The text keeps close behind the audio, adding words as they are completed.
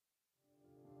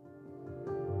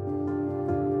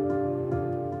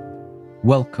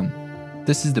Welcome.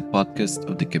 This is the podcast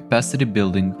of the Capacity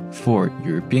Building for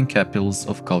European Capitals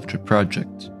of Culture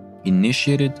project,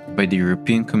 initiated by the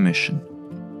European Commission.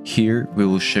 Here we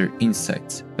will share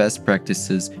insights, best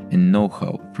practices, and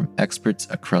know-how from experts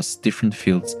across different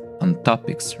fields on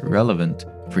topics relevant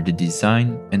for the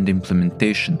design and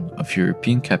implementation of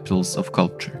European Capitals of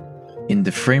Culture. In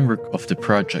the framework of the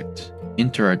project,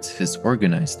 Interarts has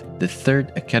organized the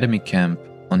third academic camp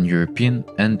on European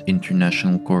and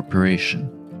international cooperation,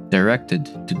 directed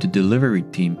to the delivery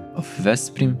team of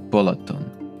Veszprém Balaton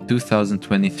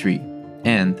 2023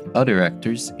 and other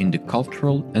actors in the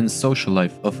cultural and social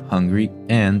life of Hungary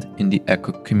and in the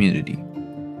ECOC community.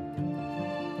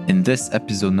 In this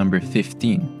episode number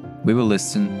 15, we will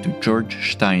listen to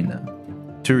George Steiner,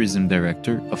 Tourism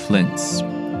Director of Linz.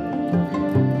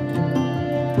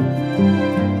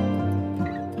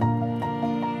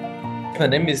 My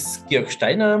name is Georg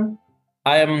Steiner.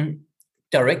 I am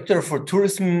Director for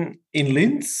Tourism in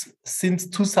Linz since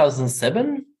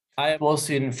 2007. I was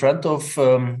in front of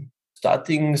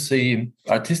starting the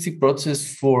artistic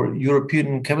process for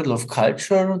European Capital of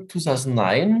Culture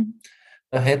 2009.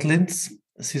 I had Linz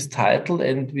this title,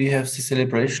 and we have the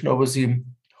celebration over the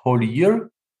whole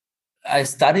year. I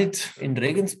studied in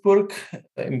Regensburg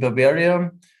in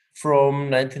Bavaria from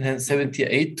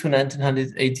 1978 to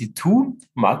 1982,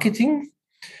 marketing.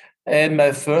 And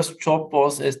my first job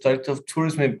was as director of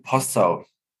tourism in Passau.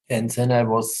 And then I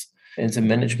was in the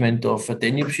management of a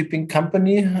Danube shipping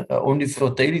company, only for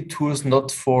daily tours,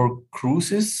 not for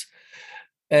cruises.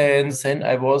 And then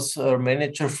I was a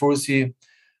manager for the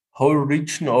whole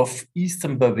region of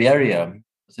Eastern Bavaria,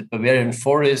 the Bavarian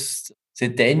Forest, the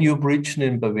Danube region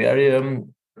in Bavaria,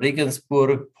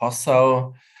 Regensburg,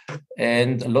 Passau,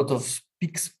 and a lot of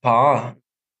big spa.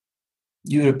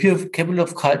 European Capital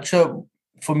of Culture,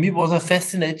 for me, was a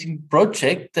fascinating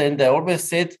project. And I always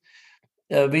said,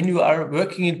 when you are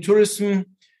working in tourism,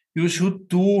 you should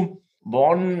do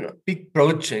one big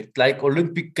project, like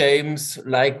Olympic Games,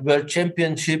 like World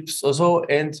Championships or so.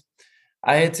 And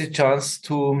I had the chance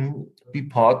to be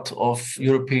part of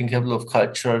European Capital of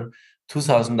Culture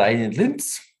 2009 in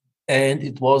Linz. And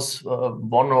it was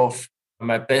one of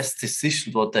my best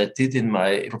decisions, what I did in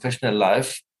my professional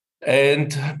life.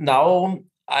 And now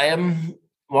I am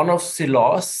one of the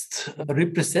last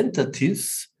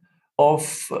representatives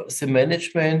of the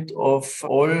management of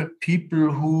all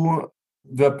people who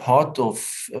were part of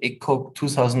ECOC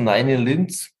 2009 in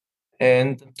Linz.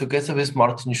 And together with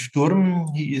Martin Sturm,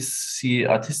 he is the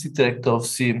artistic director of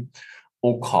the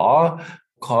OK.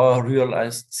 OK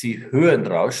realized the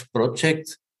Höhenrausch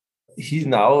project. He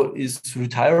now is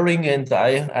retiring, and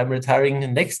I'm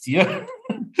retiring next year.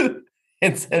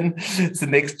 And then the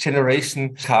next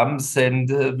generation comes and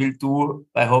will do,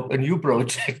 I hope, a new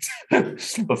project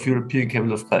of European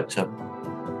Capital of Culture.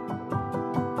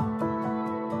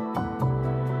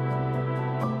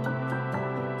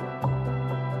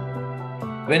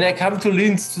 When I come to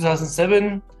Linz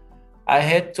 2007, I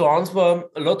had to answer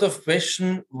a lot of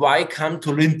questions. Why come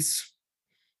to Linz?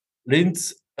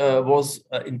 Linz was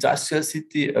an industrial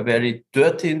city, a very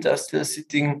dirty industrial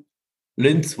city.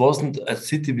 Linz wasn't a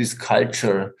city with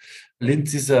culture.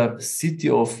 Linz is a city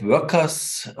of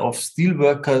workers, of steel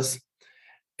workers.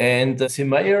 And the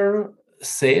mayor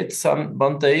said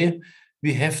one day,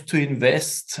 we have to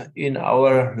invest in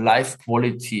our life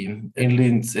quality in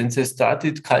Linz. And they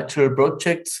started cultural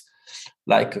projects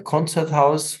like a concert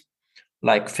house,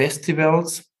 like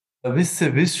festivals, with the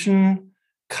vision,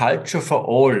 culture for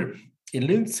all. In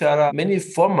Linz, there are many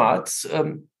formats.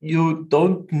 You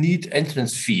don't need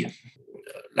entrance fee,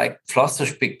 like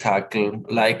Pflasterspektakel,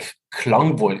 like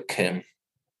Klangwolke.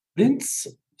 Linz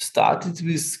started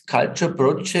with culture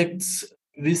projects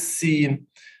with the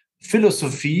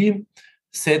philosophy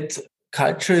that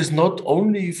culture is not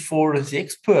only for the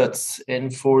experts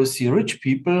and for the rich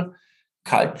people,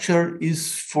 culture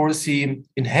is for the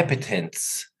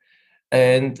inhabitants.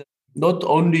 And not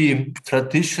only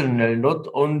traditional, not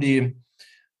only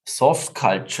soft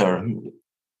culture.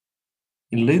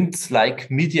 In Linz, like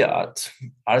media art,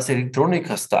 Ars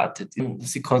Electronica started.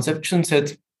 The conception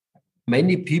that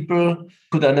many people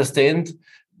could understand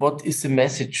what is the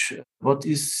message, what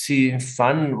is the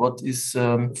fun, what is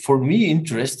for me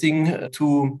interesting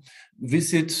to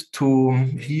visit, to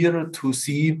hear, to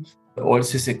see all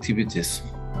these activities.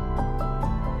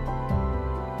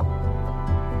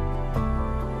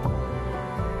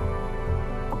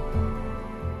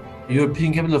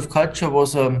 European Capital of Culture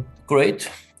was a great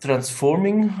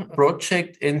transforming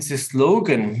project, and the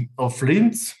slogan of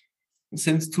Linz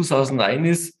since 2009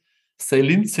 is "Say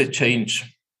Linz, say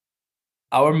change."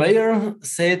 Our mayor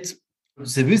said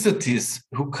the visitors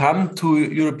who come to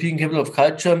European Capital of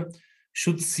Culture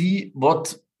should see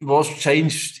what was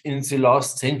changed in the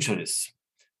last centuries.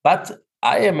 But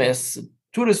I am, as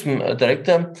tourism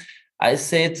director, I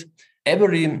said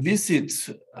every visit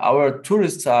our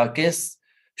tourists, our guests,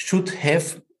 should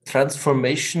have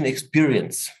transformation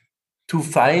experience to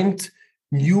find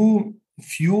new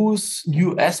views,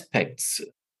 new aspects,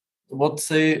 what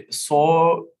they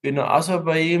saw in another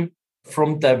way,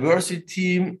 from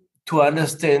diversity to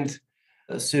understand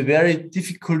the very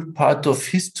difficult part of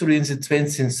history in the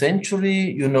 20th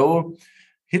century.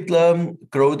 Hitler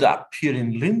grew up here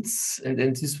in Linz, and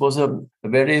this was a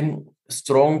very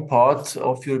strong part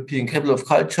of European Capital of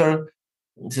Culture.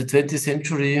 The 20th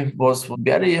century was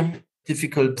very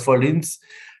difficult for Linz,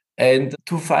 and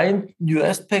to find new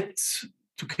aspects,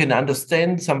 to can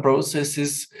understand some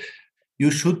processes,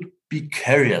 you should be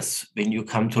curious when you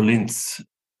come to Linz.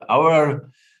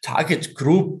 Our target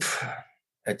group,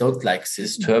 I don't like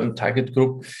this term target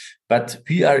group, but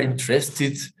we are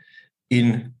interested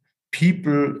in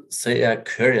people, they are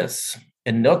curious,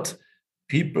 and not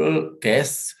people,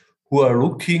 guests who are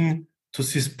looking to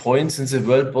these points in the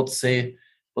world, what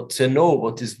they know,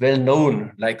 what is well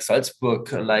known, like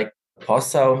Salzburg, like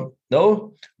Passau.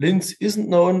 No, Linz isn't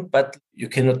known, but you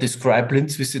cannot describe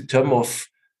Linz with the term of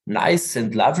nice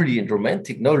and lovely and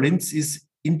romantic. No, Linz is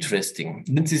interesting.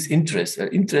 Linz is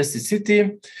interesting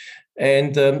city,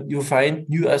 and you find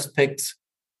new aspects.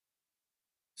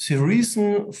 The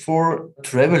reason for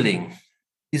traveling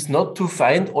is not to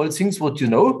find all things what you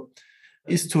know,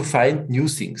 is to find new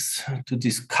things, to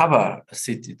discover a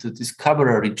city, to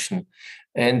discover a region.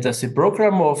 And the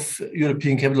program of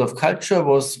European Capital of Culture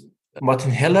was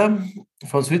Martin Heller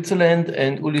from Switzerland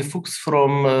and Uli Fuchs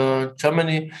from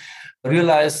Germany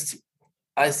realized,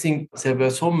 I think there were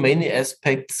so many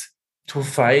aspects to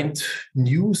find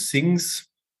new things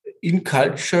in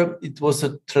culture. It was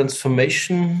a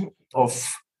transformation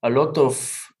of a lot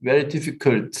of very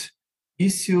difficult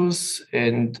issues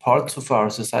and parts of our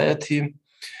society.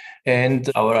 And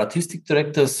our artistic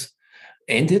directors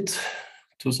ended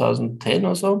 2010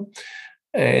 or so.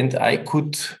 And I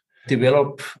could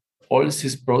develop all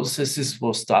these processes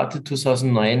was started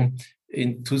 2009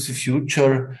 into the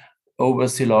future over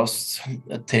the last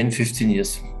 10, 15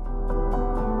 years.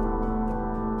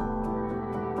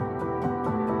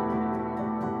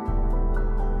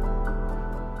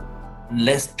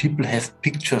 Less people have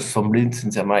pictures from Linz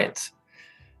in their mind.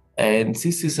 And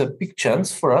this is a big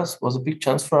chance for us,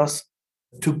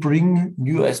 to bring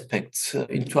new aspects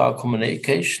into our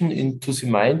communication, into the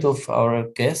mind of our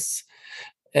guests.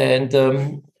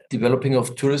 And developing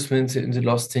of tourism in the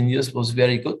last 10 years was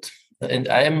very good. And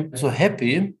I am so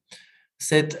happy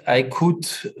that I could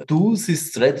do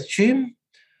this strategy,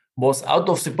 was out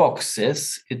of the box.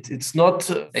 Yes, it's not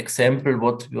example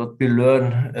what we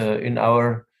learn in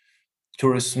our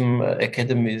tourism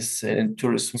academies and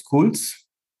tourism schools.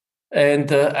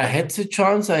 And I had the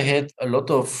chance, I had a lot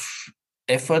of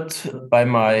effort by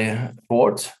my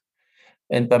board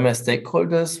and by my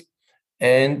stakeholders,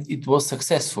 and it was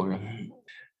successful.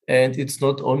 And it's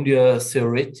not only a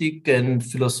theoretic and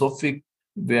philosophic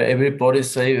where everybody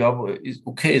say,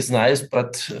 okay, it's nice,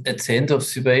 but at the end of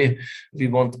the way, we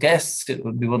want guests,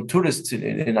 we want tourists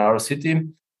in our city.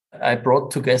 I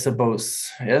brought together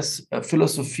both, yes, a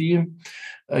philosophy,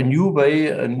 a new way,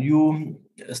 a new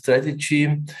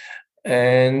strategy,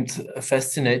 and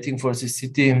fascinating for the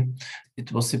city.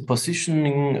 It was the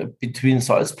positioning between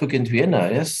Salzburg and Vienna,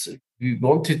 yes. We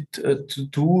wanted to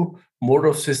do more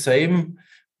of the same,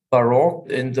 Baroque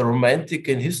and romantic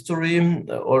in history,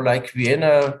 or like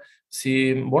Vienna,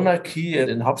 the monarchy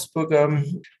and Habsburger.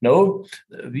 No,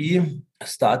 we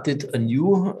started a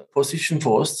new position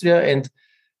for Austria. And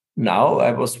now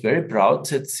I was very proud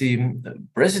that the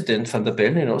president van der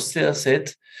Bellen in Austria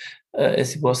said,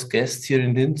 as he was guest here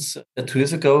in Linz 2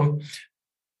 years ago,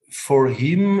 for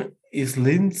him is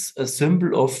Linz a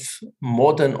symbol of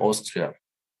modern Austria.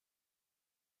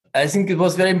 I think it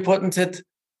was very important that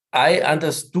I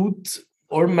understood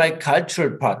all my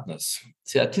cultural partners,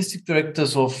 the artistic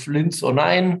directors of Linz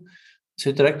 09,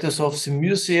 the directors of the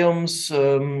museums,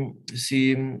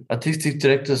 the artistic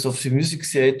directors of the music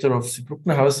theater of the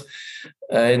Brucknerhaus,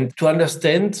 and to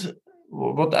understand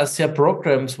what are their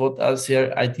programs, what are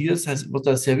their ideas, what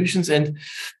are their visions. And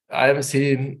I am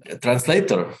the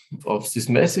translator of these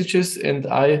messages, and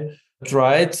I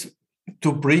tried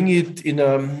to bring it in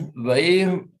a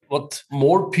way what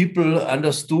more people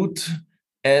understood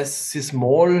as the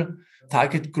small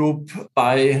target group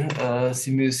by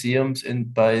the museums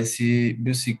and by the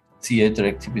music theater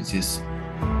activities.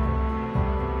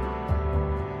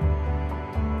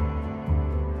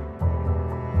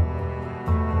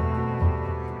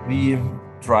 we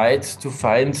tried to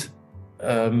find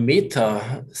a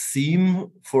meta theme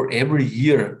for every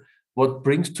year. What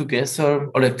brings together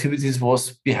all activities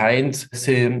was behind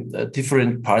the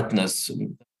different partners.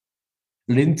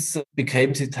 Linz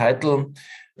became the title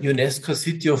UNESCO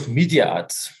City of Media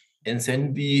Arts. And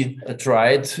then we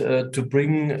tried to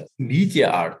bring media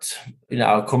art in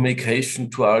our communication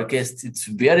to our guests. It's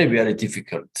very, very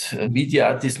difficult. Media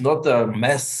art is not a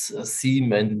mass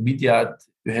theme, and media art,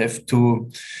 you have to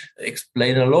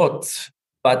explain a lot.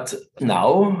 But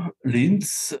now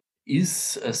Linz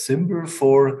is a symbol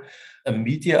for a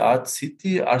media art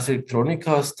city. Ars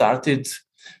Electronica started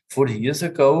 40 years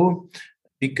ago.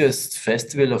 Biggest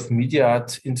festival of media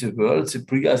art in the world, the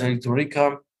Prix Ars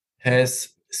Electronica, has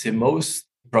the most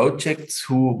projects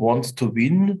who want to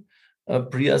win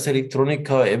Prix Ars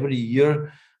Electronica every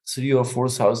year. 3,000 or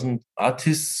 4,000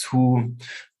 artists who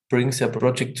bring their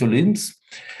project to Linz.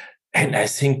 And I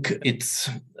think it's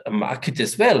a market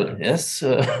as well. Yes,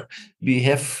 we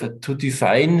have to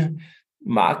define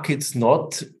markets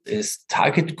not as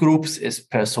target groups, as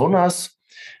personas.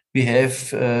 We have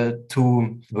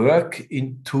to work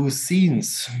in two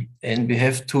scenes, and we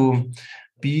have to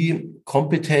be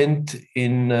competent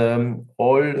in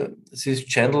all these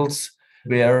channels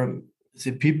where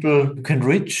the people can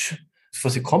reach for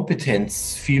the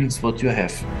competence fields what you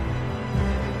have.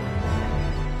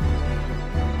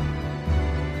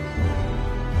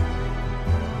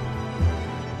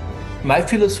 My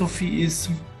philosophy is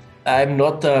I'm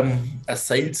not a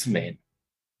salesman,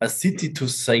 a city to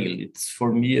sell. It's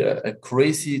for me a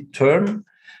crazy term.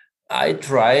 I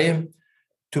try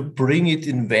to bring it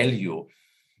in value,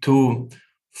 to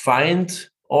find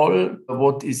all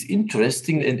what is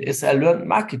interesting. And as I learned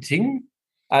marketing,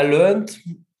 I learned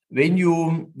when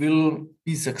you will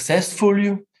be successful,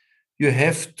 you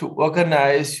have to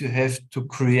organize, you have to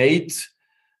create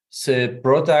the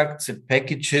products, the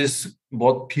packages,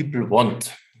 what people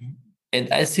want.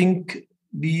 And I think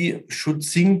we should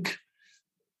think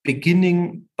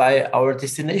beginning by our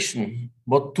destination.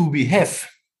 What do we have?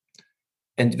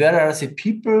 And where are the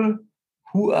people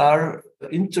who are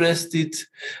interested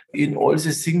in all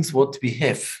the things what we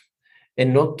have?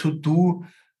 And not to do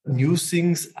new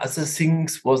things, other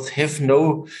things what have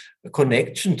no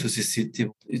connection to the city.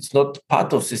 It's not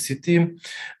part of the city.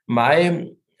 My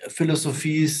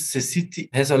philosophy is the city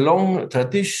has a long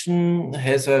tradition,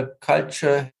 has a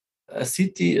culture. A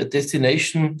city, a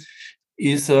destination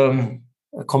is a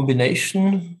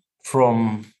combination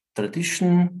from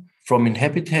tradition, from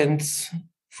inhabitants,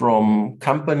 from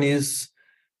companies,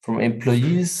 from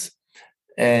employees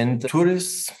and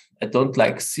tourists. I don't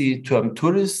like the term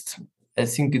tourist. I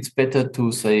think it's better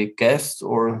to say guest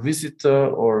or visitor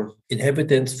or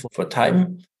inhabitants for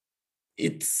time.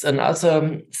 It's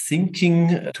another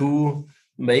thinking to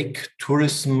make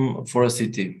tourism for a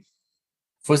city.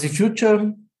 For the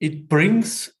future, it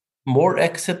brings more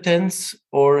acceptance,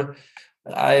 or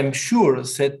I am sure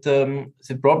that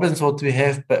the problems what we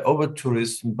have by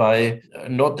over-tourism, by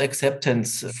not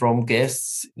acceptance from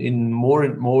guests in more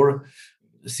and more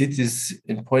cities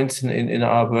and points in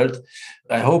our world,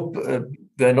 I hope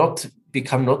we not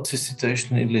become not the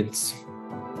situation in Linz.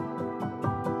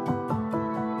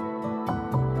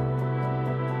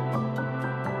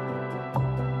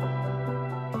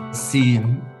 The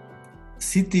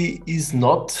city is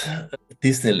not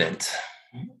Disneyland.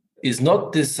 It's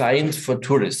not designed for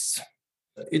tourists.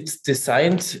 It's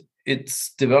designed,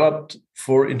 it's developed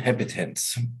for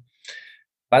inhabitants.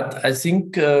 But I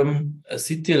think a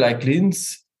city like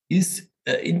Linz is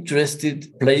an interesting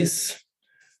place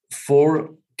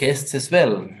for guests as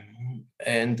well.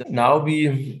 And now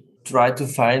we try to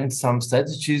find some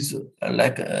strategies,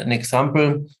 like an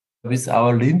example with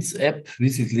our Linz app,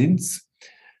 Visit Linz,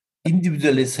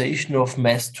 individualization of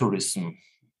mass tourism.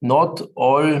 Not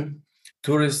all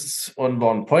tourists on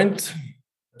one point,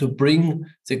 to bring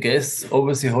the guests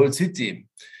over the whole city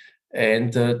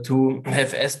and to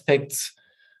have aspects.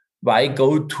 Why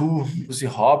go to the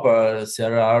harbor?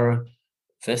 There are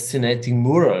fascinating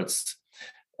murals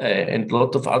and a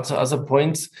lot of other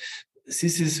points.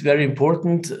 This is very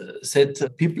important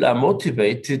that people are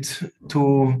motivated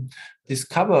to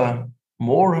discover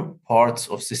more parts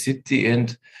of the city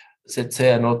and that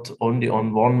they are not only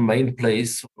on one main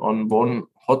place, on one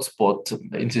hotspot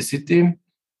in the city.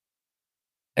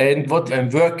 And what I'm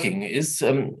working is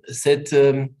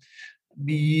that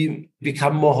we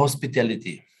become more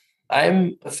hospitality.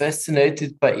 I'm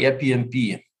fascinated by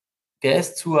Airbnb.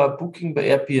 Guests who are booking by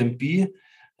Airbnb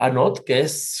are not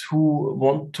guests who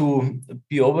want to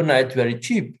be overnight very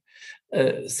cheap.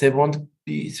 They want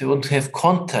to have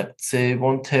contact. They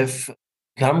want to have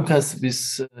Kamkas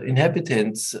with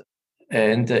inhabitants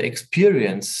and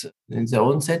experience in their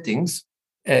own settings.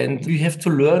 And we have to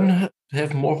learn to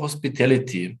have more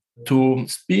hospitality, to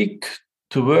speak,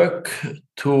 to work,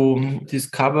 to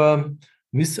discover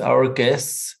with our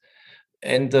guests.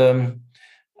 And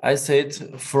I said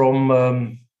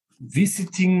from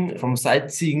visiting, from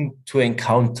sightseeing to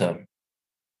encounter.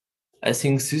 I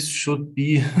think this should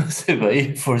be the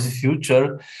way for the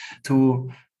future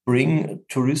to bring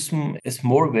tourism as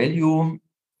more value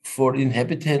for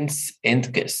inhabitants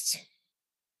and guests.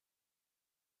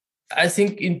 I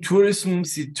think in tourism,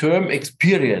 the term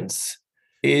experience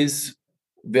is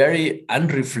very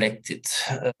unreflected.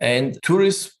 And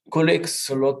tourists collect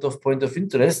a lot of point of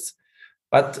interest,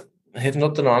 but have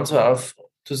not an answer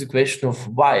to the question of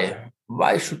why.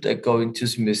 Why should I go into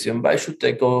the museum? Why should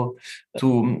I go to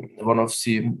one of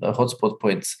the hotspot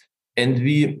points? And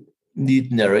we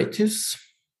need narratives,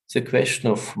 the question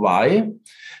of why.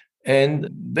 And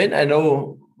when I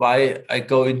know why I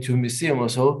go into a museum or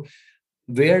so,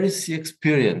 where is the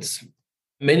experience?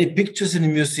 Many pictures in a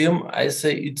museum, I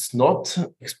say it's not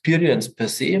experience per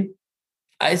se.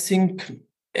 I think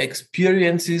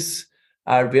experiences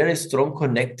are very strong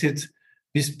connected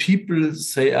with people.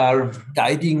 They are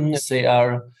guiding, they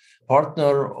are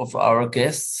partner of our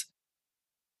guests.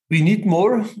 We need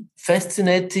more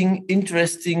fascinating,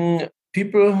 interesting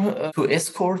people to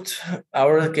escort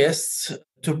our guests,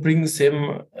 to bring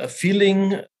them a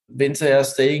feeling when they are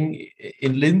staying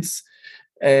in Linz.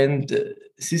 And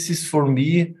this is for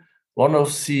me one of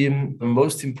the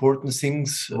most important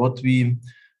things what we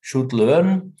should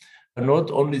learn.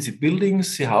 Not only the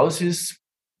buildings, the houses,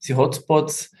 the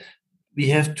hotspots, we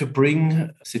have to bring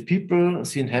the people,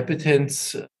 the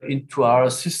inhabitants into our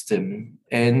system.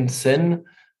 And then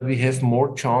we have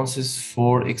more chances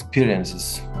for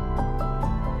experiences.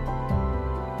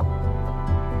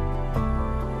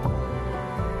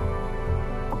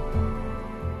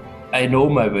 I know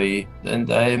my way, and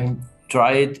I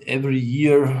try it every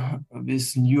year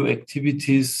with new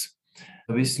activities,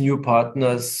 with new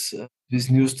partners,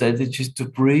 with new strategies to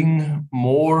bring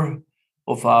more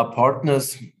of our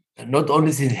partners, not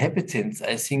only the inhabitants.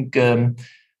 I think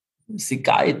the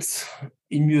guides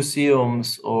in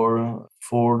museums or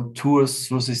for tours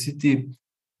through the city,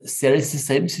 there is the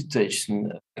same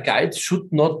situation. Guides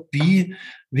should not be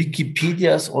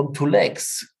Wikipedias on two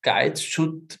legs. Guides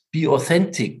should be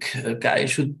authentic. A guide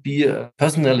should be a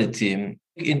personality.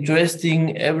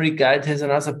 Interesting. Every guide has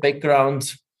another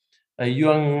background. A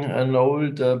young, an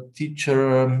old, a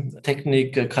teacher,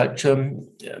 technique, a culture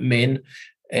man.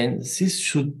 And this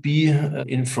should be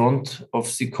in front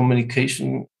of the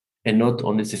communication and not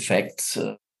only the facts.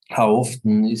 How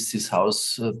often is this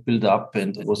house built up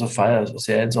and was a fire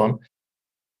there and so on.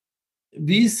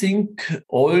 We think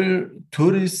all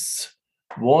tourists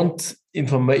want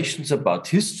information about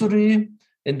history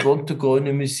and want to go in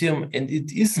a museum, and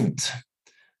it isn't.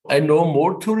 I know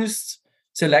more tourists,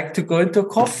 they like to go into a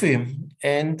coffee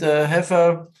and have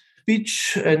a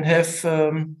speech and have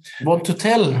want to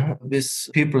tell with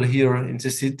people here in the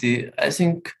city. I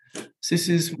think this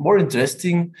is more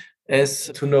interesting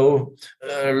as to know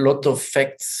a lot of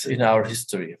facts in our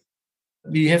history.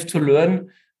 We have to learn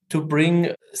to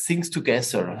bring things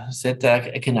together that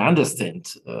I can understand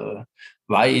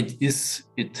why it is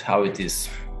how it is.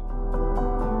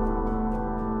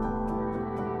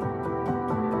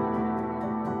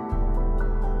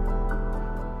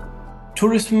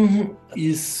 Tourism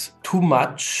is too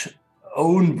much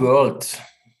own world,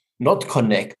 not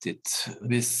connected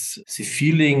with the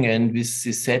feeling and with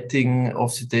the setting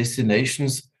of the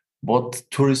destinations, what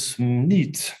tourism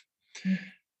needs.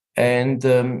 And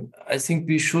I think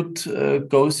we should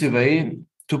go the way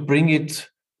to bring it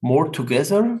more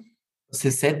together. The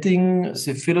setting,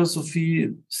 the philosophy,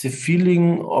 the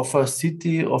feeling of a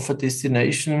city, of a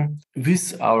destination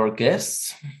with our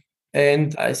guests.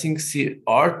 And I think the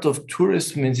art of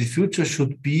tourism in the future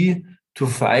should be to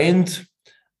find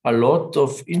a lot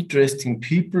of interesting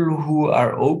people who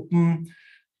are open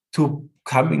to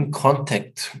come in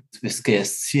contact with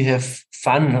guests. You have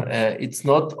fun. It's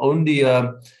not only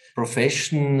a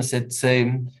profession that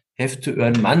they have to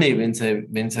earn money when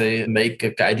they make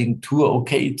a guiding tour.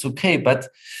 Okay, it's okay. But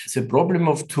the problem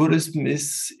of tourism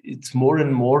is it's more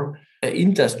and more an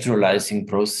industrializing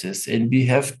process. And we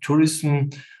have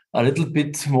tourism a little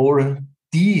bit more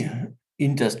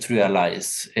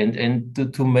industrialize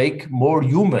and to make more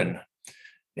human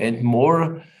and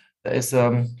more as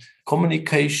a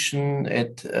communication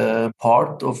at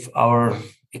part of our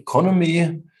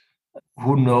economy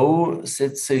who know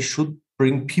that they should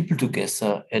bring people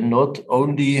together and not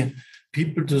only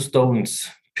people to stones,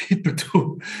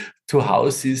 people to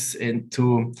houses and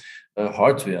to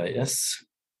hardware. Yes,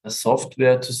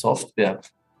 software to software.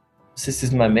 This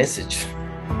is my message.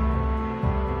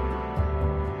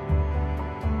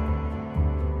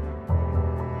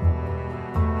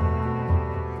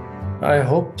 I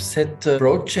hope that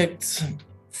projects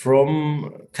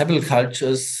from capital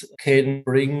cultures can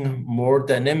bring more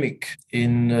dynamic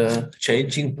in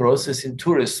changing process in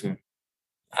tourism.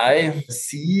 I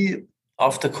see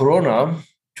after Corona,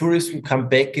 tourism come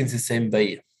back in the same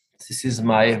way. This is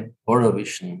my broader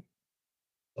vision.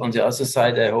 On the other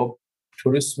side, I hope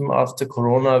tourism after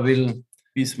Corona will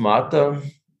be smarter,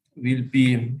 will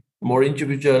be more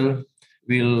individual,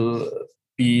 will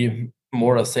be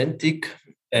more authentic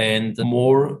and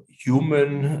more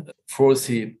human for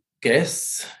the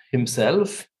guests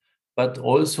himself, but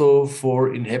also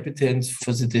for inhabitants,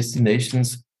 for the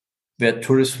destinations where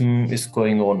tourism is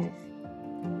going on.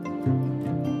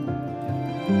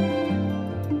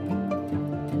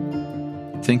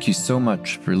 Thank you so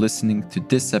much for listening to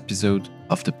this episode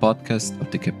of the podcast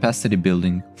of the Capacity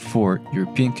Building for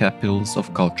European Capitals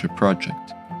of Culture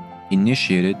project,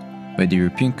 initiated by the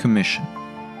European Commission.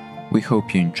 We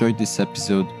hope you enjoyed this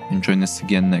episode and join us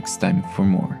again next time for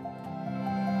more.